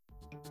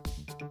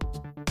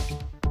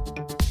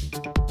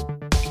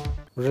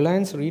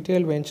Reliance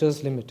Retail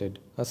Ventures Limited,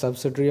 a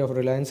subsidiary of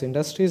Reliance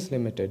Industries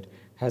Limited,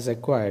 has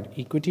acquired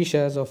equity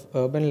shares of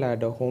Urban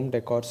Ladder Home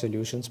Decor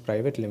Solutions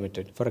Private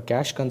Limited for a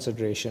cash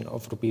consideration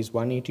of Rs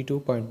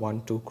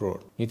 182.12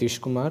 crore.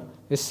 Nitish Kumar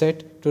is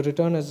set to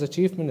return as the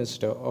Chief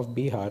Minister of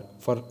Bihar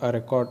for a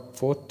record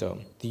fourth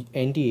term. The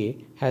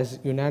NDA has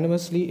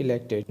unanimously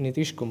elected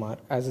Nitish Kumar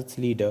as its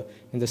leader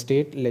in the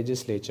state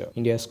legislature.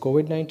 India's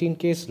COVID-19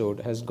 caseload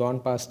has gone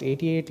past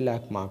 88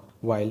 lakh mark,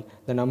 while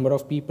the number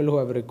of people who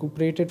have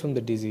recuperated from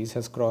the disease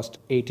has crossed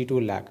 82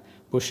 lakh,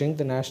 pushing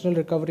the national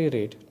recovery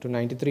rate to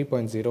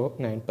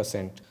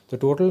 93.09%. The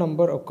total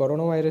number of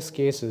coronavirus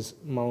cases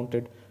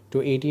mounted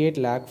to 88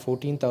 lakh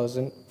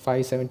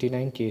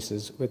 14,579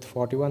 cases, with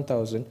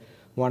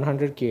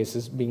 41,100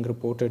 cases being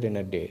reported in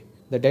a day.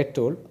 The death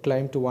toll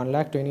climbed to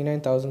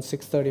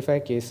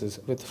 1,29,635 cases,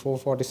 with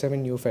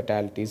 447 new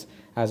fatalities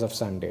as of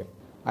Sunday.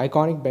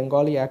 Iconic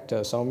Bengali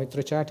actor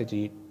Soumitra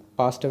Chatterjee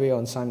passed away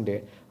on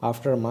Sunday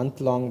after a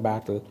month-long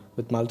battle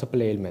with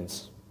multiple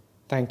ailments.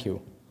 Thank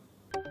you.